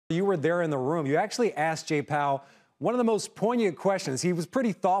you were there in the room. You actually asked Jay Powell one of the most poignant questions. He was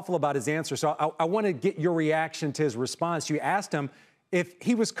pretty thoughtful about his answer. So I want to get your reaction to his response. You asked him if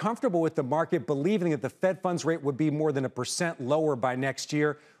he was comfortable with the market believing that the Fed funds rate would be more than 1% lower by next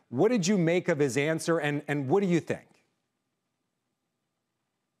year. What did you make of his answer, and what do you think?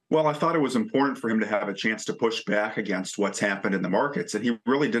 Well, I thought it was important for him to have a chance to push back against what's happened in the markets. And he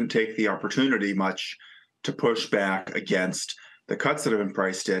really didn't take the opportunity much to push back against the cuts that have been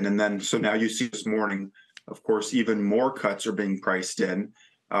priced in. And then, so now you see this morning, of course, even more cuts are being priced in.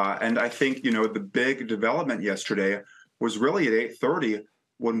 And I think, the big development yesterday was really at 8:30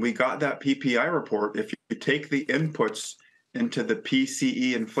 when we got that PPI report. If you take the inputs into the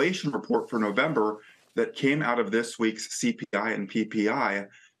PCE inflation report for November that came out of this week's CPI and PPI,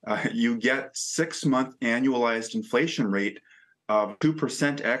 you get 6-month annualized inflation rate of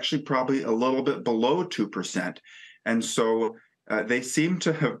 2%, actually probably a little bit below 2%. And so they seem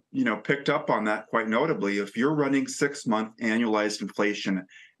to have, picked up on that quite notably. If you're running 6-month annualized inflation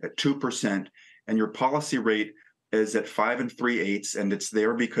at 2% and your policy rate is at 5 3/8, and it's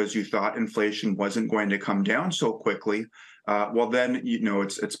there because you thought inflation wasn't going to come down so quickly, well, then,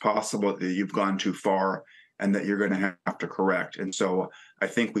 it's possible that you've gone too far and that you're going to have to correct. And so I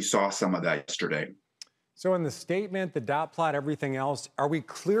think we saw some of that yesterday. So in the statement, the dot plot, everything else, are we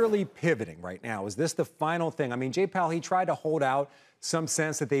clearly pivoting right now? Is this the final thing? I mean, Jay Powell, he tried to hold out some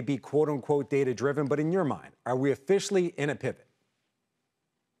sense that they'd be quote unquote data driven, but in your mind, are we officially in a pivot?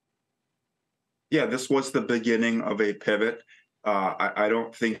 Yeah, this was the beginning of a pivot. I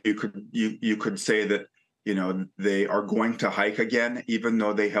don't think you could say that they are going to hike again, even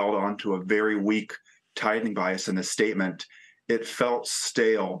though they held on to a very weak tightening bias in the statement. It felt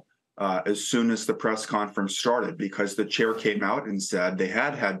stale as soon as the press conference started, because the chair came out and said they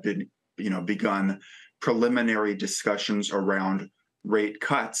had begun preliminary discussions around rate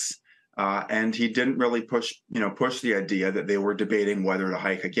cuts, and he didn't really push the idea that they were debating whether to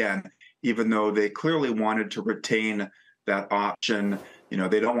hike again, even though they clearly wanted to retain that option.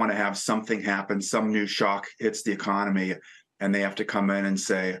 They don't want to have something happen, some new shock hits the economy, and they have to come in and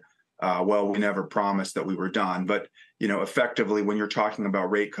say, well, we never promised that we were done. But, effectively, when you're talking about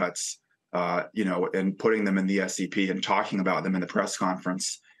rate cuts, and putting them in the SEP and talking about them in the press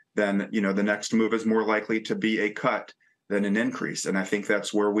conference, then, the next move is more likely to be a cut than an increase. And I think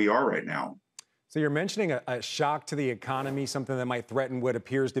that's where we are right now. So you're mentioning a shock to the economy, something that might threaten what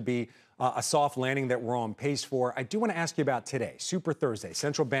appears to be a soft landing that we're on pace for. I do want to ask you about today, Super Thursday,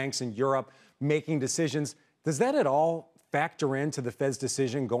 central banks in Europe making decisions. Does that at all factor into the Fed's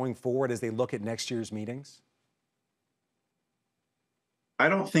decision going forward as they look at next year's meetings? I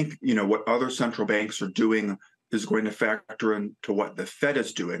don't think, what other central banks are doing is going to factor into what the Fed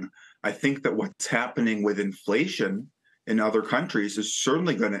is doing. I think that what's happening with inflation in other countries is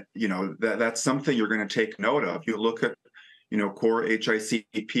certainly going to, that's something you're going to take note of. You look at, core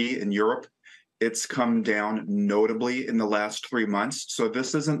HICP in Europe, it's come down notably in the last 3 months. So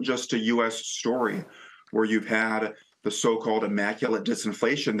this isn't just a U.S. story where you've had the so-called immaculate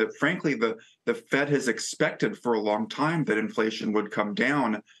disinflation that, frankly, the Fed has expected for a long time, that inflation would come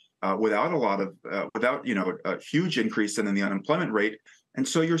down without a huge increase in the unemployment rate. And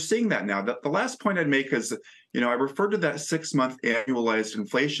so you're seeing that now. The last point I'd make is, I referred to that 6-month annualized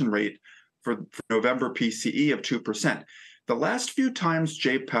inflation rate for November PCE of 2%. The last few times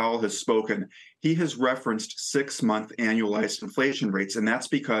Jay Powell has spoken, he has referenced 6-month annualized inflation rates, and that's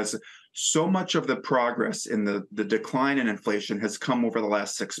because so much of the progress in the decline in inflation has come over the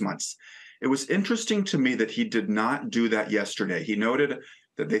last 6 months. It was interesting to me that he did not do that yesterday. He noted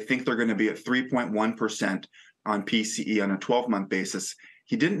that they think they're going to be at 3.1% on PCE on a 12-month basis.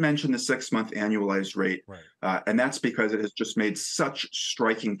 He didn't mention the 6-month annualized rate, right. And that's because it has just made such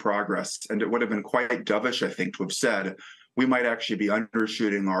striking progress. And it would have been quite dovish, I think, to have said we might actually be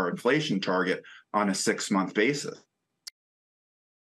undershooting our inflation target on a 6-month basis.